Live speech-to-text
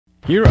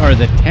Here are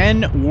the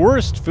 10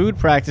 worst food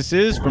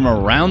practices from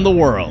around the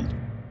world.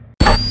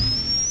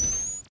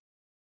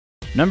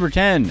 Number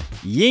 10.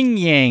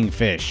 Ying-Yang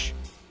fish.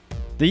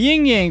 The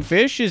Ying-Yang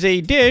fish is a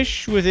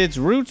dish with its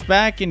roots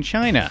back in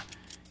China.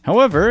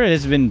 However, it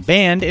has been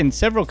banned in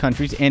several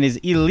countries and is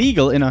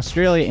illegal in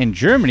Australia and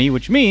Germany,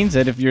 which means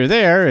that if you're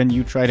there and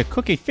you try to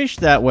cook a fish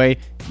that way,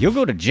 you'll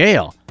go to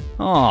jail.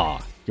 Aw,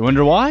 you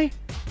wonder why?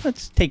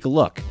 Let's take a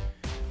look.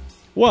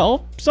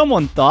 Well,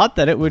 someone thought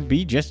that it would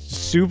be just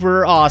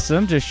super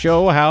awesome to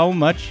show how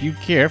much you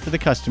care for the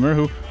customer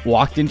who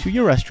walked into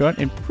your restaurant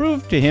and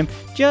prove to him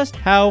just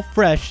how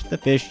fresh the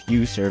fish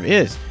you serve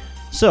is.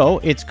 So,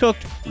 it's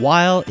cooked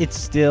while it's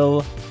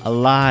still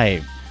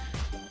alive.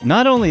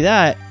 Not only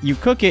that, you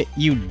cook it,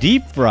 you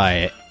deep fry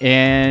it,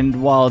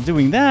 and while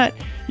doing that,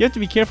 you have to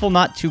be careful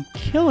not to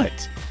kill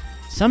it.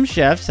 Some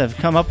chefs have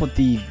come up with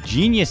the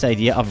genius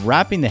idea of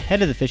wrapping the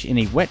head of the fish in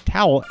a wet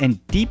towel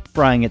and deep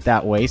frying it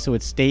that way so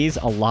it stays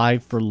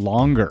alive for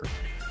longer.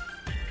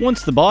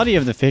 Once the body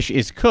of the fish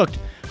is cooked,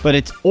 but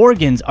its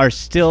organs are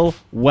still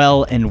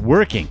well and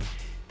working,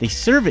 they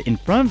serve it in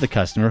front of the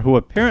customer, who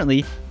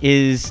apparently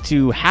is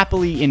to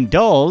happily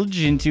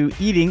indulge into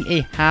eating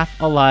a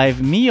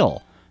half-alive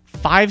meal.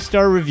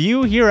 5-star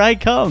review, here I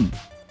come.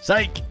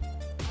 Psych!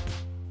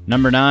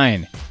 Number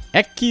 9.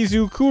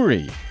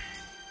 Ekizukuri.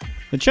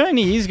 The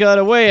Chinese got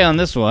away on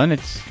this one.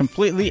 It's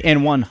completely and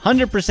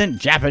 100%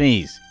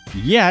 Japanese.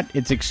 Yet,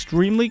 it's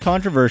extremely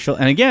controversial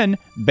and again,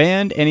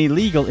 banned and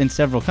illegal in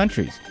several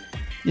countries.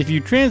 If you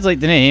translate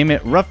the name,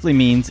 it roughly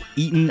means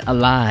eaten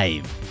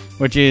alive,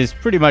 which is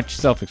pretty much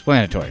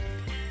self-explanatory.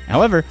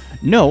 However,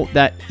 note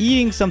that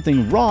eating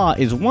something raw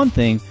is one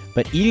thing,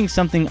 but eating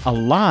something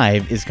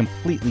alive is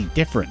completely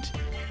different.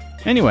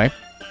 Anyway,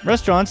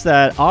 restaurants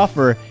that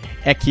offer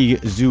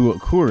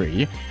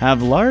ekizukuri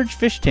have large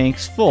fish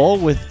tanks full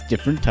with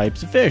different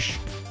types of fish.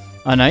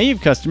 A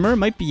naive customer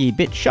might be a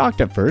bit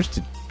shocked at first.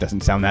 It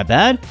doesn't sound that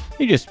bad.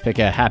 You just pick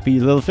a happy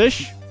little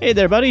fish. Hey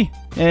there, buddy.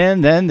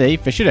 And then they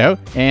fish it out,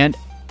 and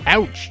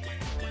ouch!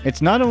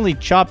 It's not only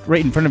chopped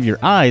right in front of your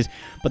eyes,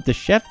 but the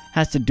chef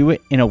has to do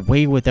it in a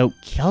way without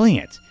killing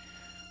it.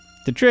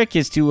 The trick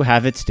is to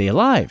have it stay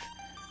alive.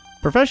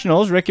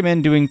 Professionals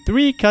recommend doing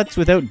 3 cuts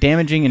without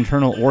damaging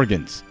internal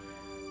organs.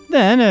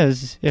 Then,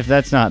 as if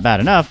that's not bad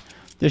enough,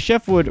 the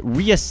chef would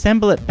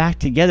reassemble it back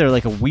together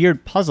like a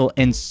weird puzzle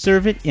and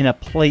serve it in a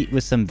plate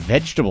with some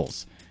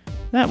vegetables.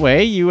 That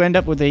way, you end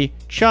up with a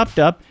chopped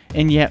up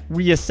and yet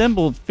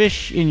reassembled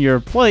fish in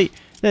your plate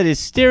that is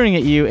staring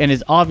at you and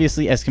is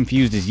obviously as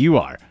confused as you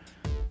are.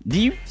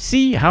 Do you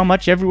see how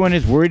much everyone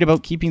is worried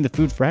about keeping the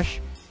food fresh?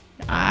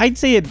 I'd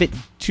say a bit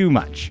too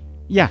much.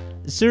 Yeah,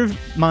 serve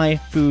my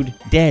food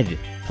dead,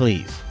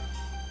 please.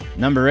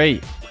 Number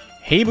 8.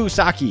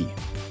 Habusaki.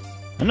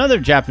 Another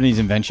Japanese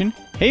invention,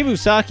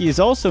 Habusaki is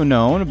also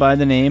known by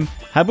the name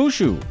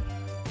habushu.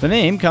 The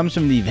name comes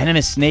from the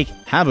venomous snake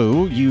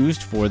habu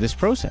used for this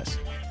process.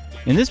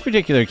 In this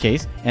particular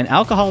case, an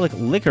alcoholic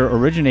liquor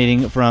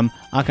originating from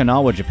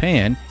Okinawa,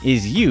 Japan,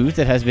 is used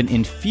that has been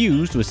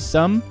infused with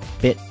some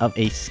bit of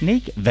a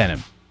snake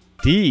venom.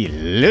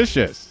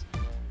 Delicious!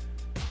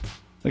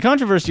 The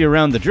controversy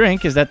around the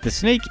drink is that the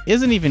snake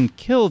isn't even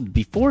killed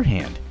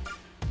beforehand.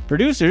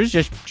 Producers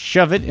just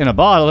shove it in a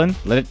bottle and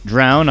let it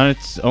drown on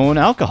its own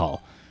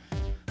alcohol.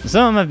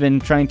 Some have been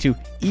trying to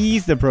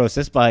ease the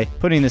process by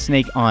putting the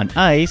snake on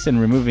ice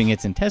and removing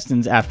its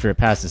intestines after it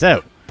passes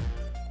out.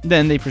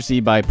 Then they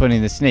proceed by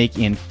putting the snake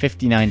in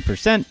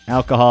 59%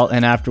 alcohol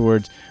and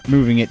afterwards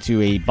moving it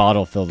to a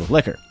bottle filled with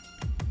liquor.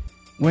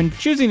 When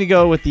choosing to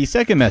go with the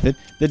second method,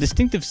 the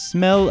distinctive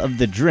smell of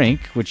the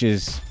drink, which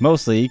is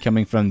mostly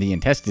coming from the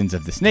intestines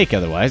of the snake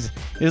otherwise,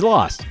 is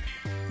lost.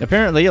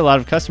 Apparently, a lot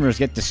of customers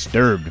get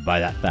disturbed by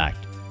that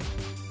fact.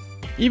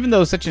 Even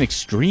though such an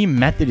extreme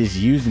method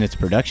is used in its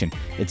production,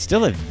 it's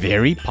still a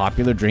very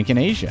popular drink in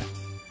Asia.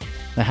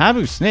 The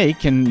habu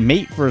snake can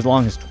mate for as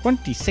long as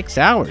 26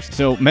 hours,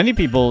 so many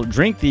people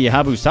drink the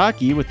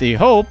habusaki with the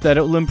hope that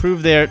it will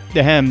improve their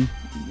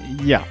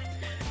yeah.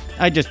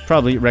 I just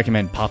probably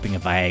recommend popping a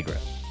Viagra.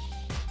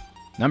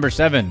 Number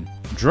 7.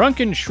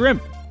 Drunken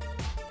Shrimp.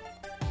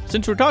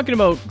 Since we're talking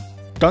about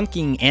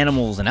dunking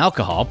animals in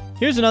alcohol,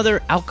 here's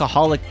another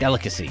alcoholic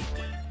delicacy.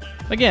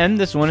 Again,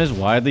 this one is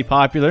widely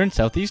popular in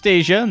Southeast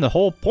Asia, and the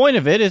whole point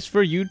of it is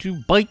for you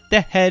to bite the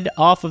head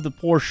off of the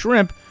poor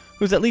shrimp,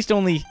 who's at least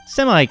only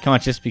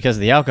semi-conscious because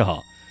of the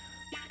alcohol.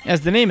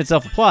 As the name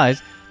itself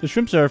applies, the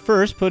shrimps are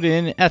first put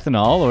in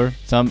ethanol or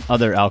some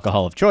other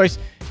alcohol of choice,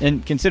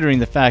 and considering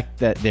the fact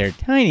that they're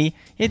tiny,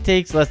 it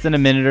takes less than a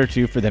minute or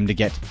two for them to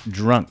get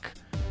drunk.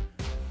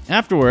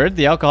 Afterward,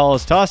 the alcohol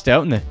is tossed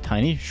out and the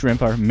tiny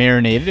shrimp are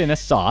marinated in a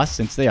sauce.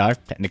 Since they are,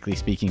 technically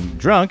speaking,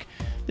 drunk,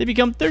 they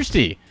become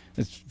thirsty,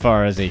 as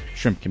far as a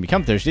shrimp can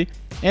become thirsty,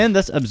 and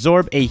thus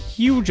absorb a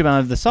huge amount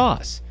of the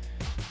sauce.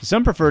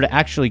 Some prefer to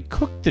actually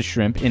cook the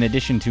shrimp in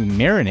addition to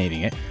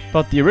marinating it,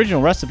 but the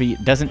original recipe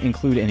doesn't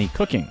include any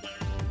cooking.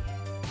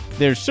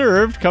 They're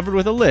served covered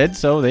with a lid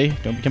so they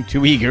don't become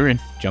too eager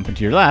and jump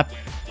into your lap,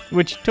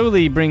 which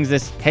totally brings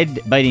this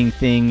head-biting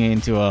thing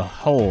into a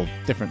whole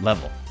different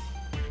level.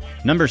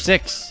 Number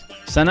 6.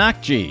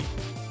 Sanakji.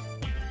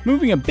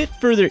 Moving a bit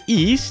further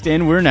east,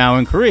 and we're now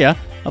in Korea,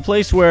 a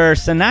place where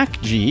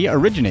sanakji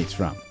originates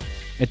from.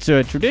 It's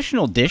a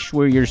traditional dish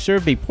where you're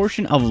served a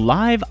portion of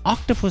live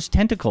octopus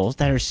tentacles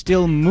that are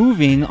still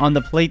moving on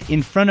the plate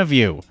in front of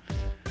you.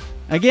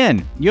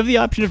 Again, you have the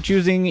option of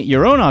choosing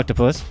your own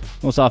octopus,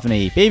 most often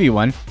a baby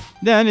one.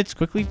 Then it's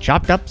quickly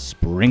chopped up,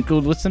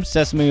 sprinkled with some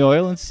sesame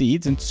oil and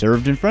seeds, and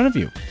served in front of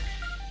you.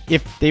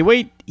 If they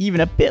wait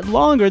even a bit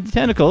longer, the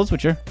tentacles,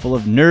 which are full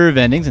of nerve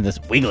endings and thus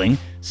wiggling,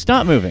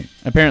 stop moving.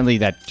 Apparently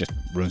that just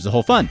ruins the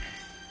whole fun.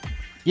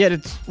 Yet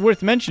it's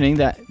worth mentioning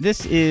that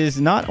this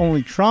is not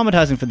only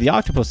traumatizing for the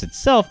octopus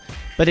itself,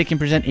 but it can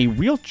present a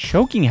real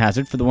choking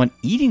hazard for the one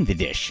eating the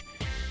dish.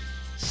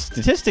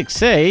 Statistics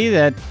say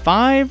that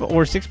 5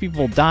 or 6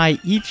 people die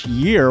each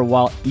year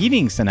while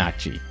eating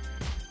sanakji.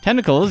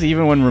 Tentacles,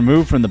 even when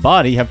removed from the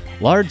body, have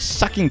large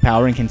sucking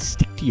power and can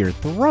stick to your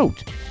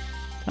throat.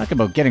 Talk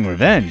about getting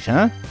revenge,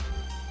 huh?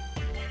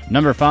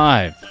 Number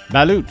 5.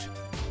 Balut.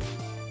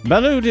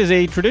 Balut is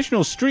a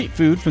traditional street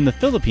food from the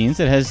Philippines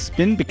that has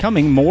been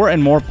becoming more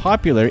and more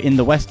popular in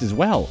the West as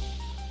well.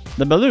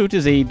 The balut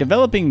is a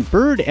developing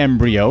bird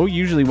embryo,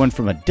 usually one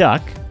from a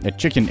duck. A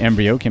chicken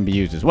embryo can be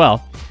used as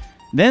well.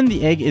 Then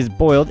the egg is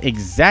boiled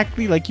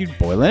exactly like you'd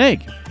boil an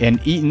egg, and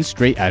eaten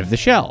straight out of the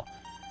shell.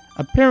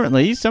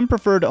 Apparently, some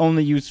prefer to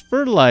only use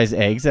fertilized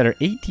eggs that are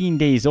 18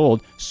 days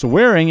old,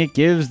 swearing it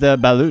gives the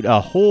balut a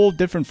whole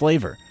different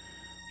flavor.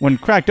 When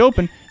cracked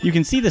open, you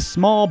can see the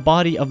small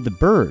body of the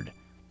bird.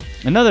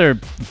 Another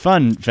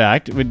fun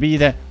fact would be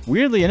that,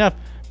 weirdly enough,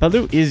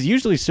 balut is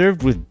usually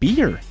served with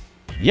beer.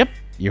 Yep,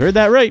 you heard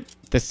that right.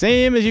 The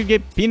same as you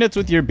get peanuts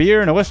with your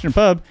beer in a Western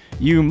pub,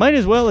 you might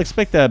as well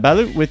expect a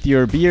balut with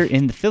your beer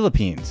in the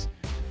Philippines.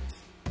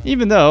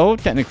 Even though,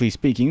 technically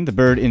speaking, the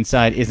bird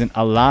inside isn't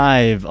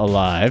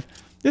alive,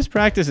 this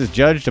practice is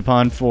judged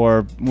upon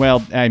for,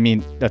 well, I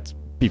mean, let's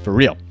be for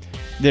real.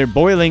 They're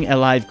boiling a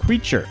live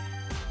creature.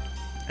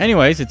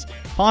 Anyways, it's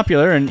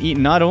popular and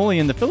eaten not only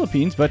in the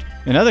Philippines, but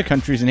in other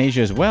countries in Asia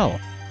as well.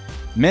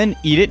 Men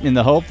eat it in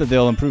the hope that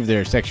they'll improve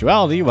their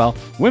sexuality, while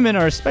women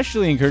are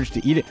especially encouraged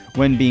to eat it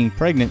when being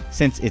pregnant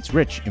since it's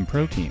rich in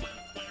protein.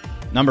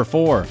 Number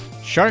 4.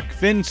 Shark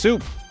fin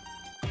soup.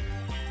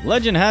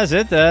 Legend has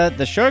it that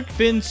the shark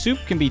fin soup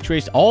can be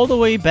traced all the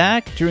way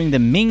back during the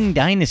Ming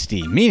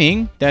Dynasty,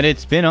 meaning that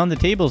it's been on the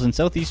tables in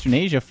Southeastern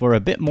Asia for a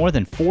bit more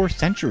than 4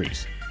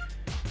 centuries.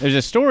 There's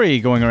a story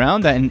going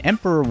around that an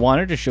emperor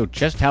wanted to show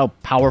just how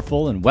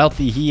powerful and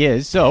wealthy he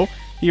is, so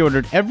he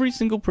ordered every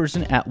single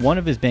person at one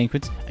of his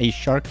banquets a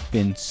shark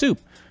fin soup,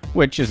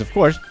 which is, of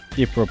course,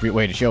 the appropriate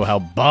way to show how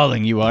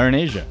balling you are in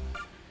Asia.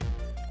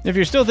 If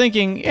you're still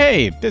thinking,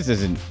 hey, this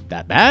isn't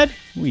that bad,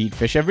 we eat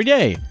fish every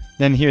day,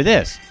 then hear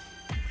this.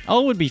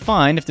 All would be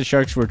fine if the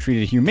sharks were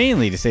treated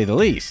humanely, to say the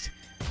least.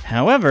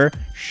 However,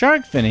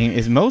 shark finning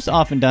is most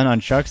often done on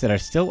sharks that are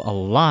still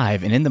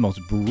alive and in the most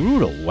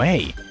brutal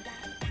way.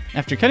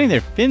 After cutting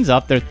their fins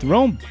off, they're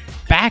thrown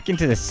back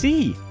into the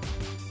sea.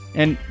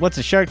 And what's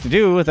a shark to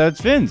do without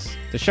its fins?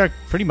 The shark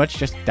pretty much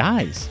just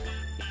dies.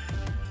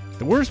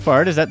 The worst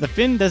part is that the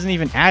fin doesn't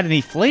even add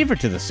any flavor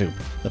to the soup.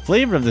 The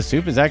flavor of the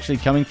soup is actually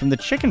coming from the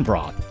chicken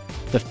broth.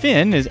 The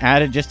fin is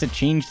added just to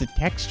change the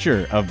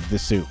texture of the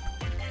soup.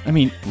 I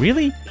mean,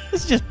 really?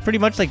 This is just pretty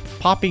much like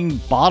popping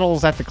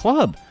bottles at the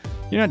club.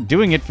 You're not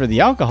doing it for the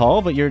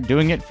alcohol, but you're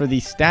doing it for the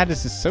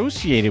status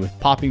associated with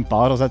popping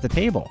bottles at the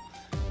table.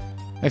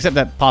 Except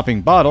that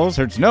popping bottles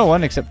hurts no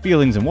one except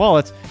feelings and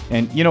wallets,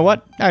 and you know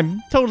what?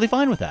 I'm totally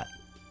fine with that.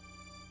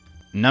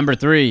 Number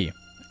 3.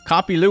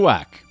 Kopi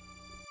Luwak.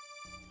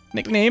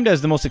 Nicknamed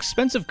as the most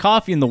expensive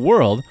coffee in the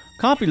world,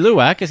 Kopi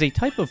Luwak is a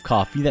type of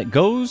coffee that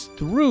goes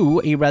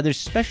through a rather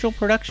special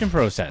production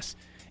process.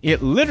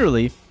 It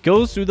literally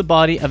goes through the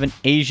body of an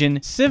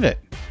Asian civet.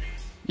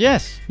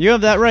 Yes, you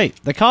have that right.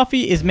 The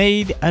coffee is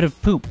made out of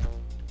poop.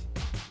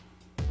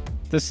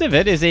 The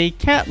civet is a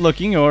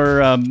cat-looking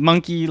or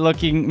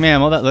monkey-looking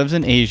mammal that lives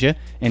in Asia,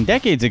 and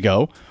decades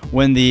ago,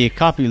 when the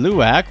Kopi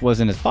Luwak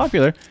wasn't as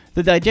popular,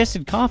 the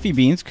digested coffee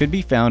beans could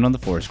be found on the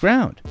forest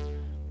ground.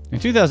 In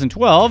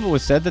 2012, it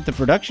was said that the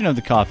production of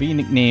the coffee,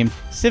 nicknamed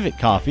civet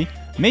coffee,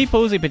 may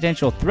pose a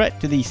potential threat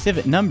to the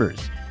civet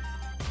numbers.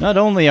 Not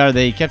only are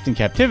they kept in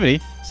captivity,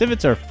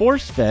 civets are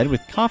force-fed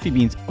with coffee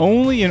beans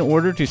only in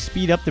order to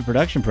speed up the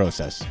production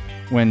process.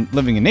 When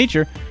living in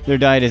nature, their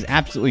diet is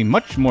absolutely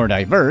much more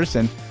diverse,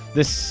 and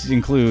this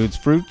includes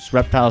fruits,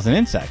 reptiles, and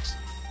insects.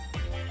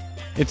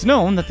 It's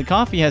known that the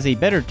coffee has a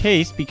better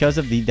taste because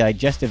of the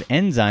digestive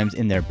enzymes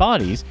in their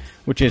bodies,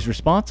 which is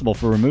responsible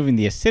for removing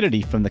the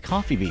acidity from the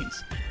coffee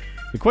beans.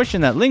 The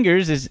question that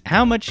lingers is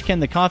how much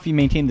can the coffee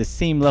maintain the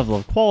same level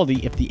of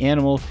quality if the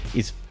animal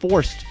is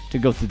forced to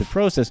go through the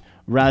process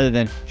rather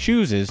than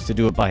chooses to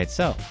do it by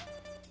itself?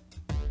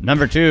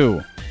 Number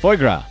 2. Foie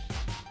gras.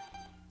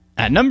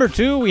 At number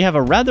 2, we have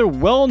a rather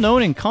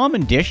well-known and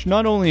common dish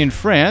not only in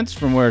France,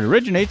 from where it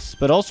originates,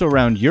 but also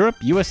around Europe,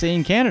 USA,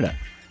 and Canada.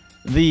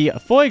 The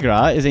foie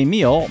gras is a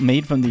meal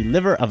made from the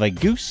liver of a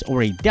goose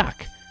or a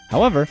duck.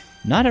 However,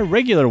 not a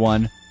regular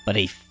one, but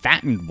a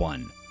fattened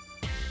one.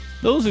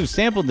 Those who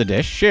sampled the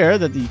dish share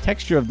that the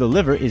texture of the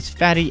liver is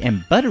fatty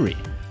and buttery,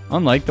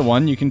 unlike the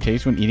one you can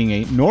taste when eating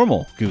a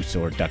normal goose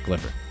or duck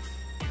liver.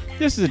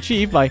 This is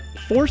achieved by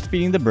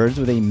force-feeding the birds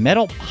with a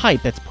metal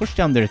pipe that's pushed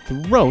down their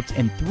throats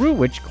and through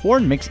which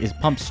corn mix is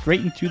pumped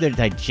straight into their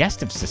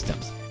digestive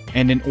systems.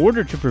 And in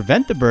order to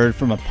prevent the bird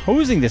from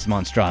opposing this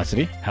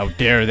monstrosity, how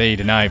dare they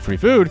deny free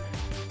food,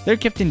 they're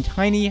kept in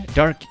tiny,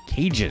 dark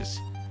cages.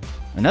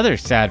 Another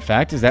sad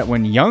fact is that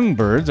when young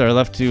birds are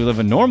left to live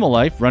a normal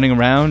life, running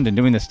around and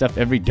doing the stuff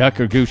every duck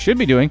or goose should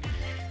be doing,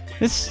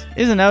 this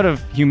isn't out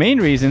of humane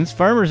reasons.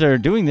 Farmers are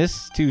doing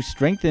this to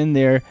strengthen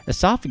their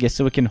esophagus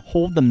so it can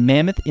hold the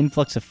mammoth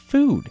influx of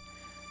food.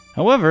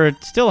 However,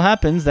 it still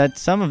happens that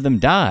some of them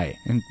die,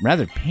 and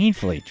rather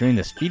painfully, during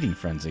this feeding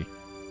frenzy.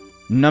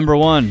 Number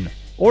 1.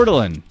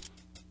 Ortolan.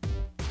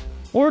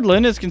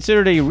 Ortolan is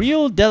considered a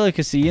real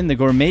delicacy in the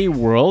gourmet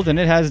world, and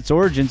it has its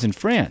origins in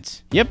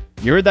France. Yep,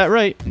 you heard that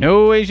right.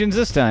 No Asians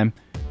this time.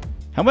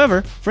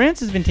 However, France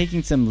has been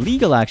taking some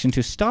legal action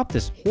to stop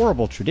this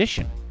horrible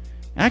tradition.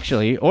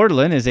 Actually,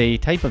 ortolan is a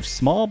type of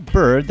small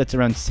bird that's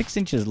around 6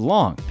 inches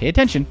long. Pay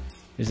attention,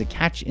 there's a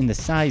catch in the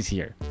size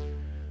here.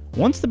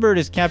 Once the bird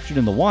is captured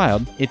in the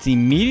wild, it's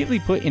immediately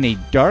put in a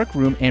dark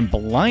room and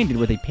blinded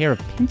with a pair of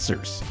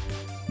pincers.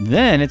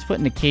 Then it's put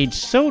in a cage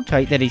so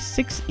tight that a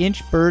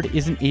 6-inch bird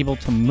isn't able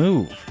to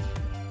move.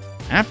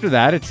 After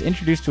that, it's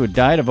introduced to a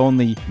diet of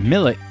only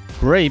millet,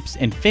 grapes,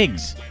 and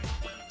figs.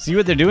 See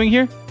what they're doing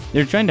here?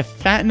 They're trying to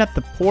fatten up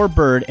the poor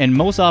bird, and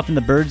most often the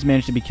birds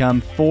manage to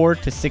become 4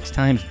 to 6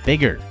 times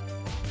bigger.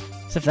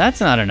 So if that's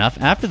not enough,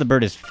 after the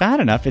bird is fat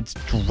enough, it's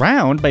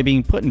drowned by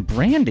being put in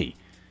brandy.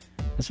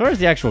 As far as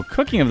the actual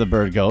cooking of the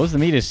bird goes, the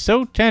meat is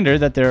so tender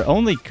that they're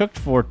only cooked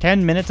for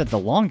 10 minutes at the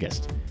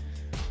longest.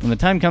 When the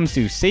time comes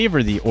to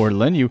savor the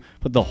ortolan, you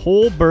put the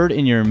whole bird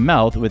in your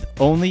mouth with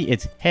only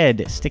its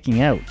head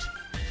sticking out.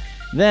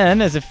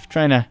 Then, as if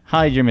trying to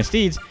hide your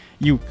misdeeds,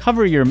 you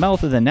cover your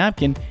mouth with a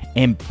napkin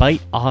and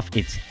bite off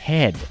its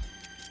head.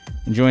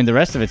 Enjoying the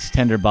rest of its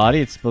tender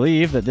body, it's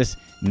believed that this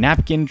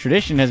napkin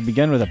tradition has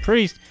begun with a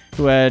priest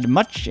who had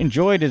much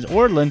enjoyed his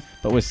ortolan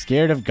but was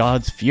scared of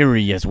God's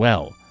fury as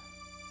well.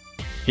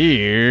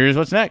 Here's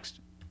what's next.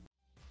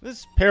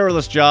 This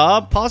perilous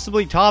job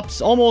possibly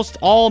tops almost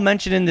all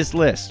mentioned in this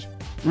list.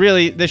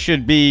 Really, this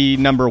should be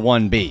number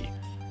 1B.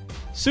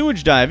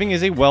 Sewage diving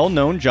is a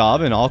well-known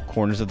job in all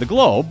corners of the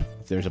globe.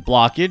 If there's a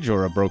blockage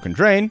or a broken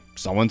drain,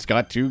 someone's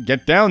got to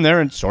get down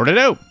there and sort it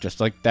out, just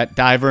like that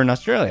diver in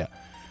Australia.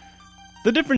 The difference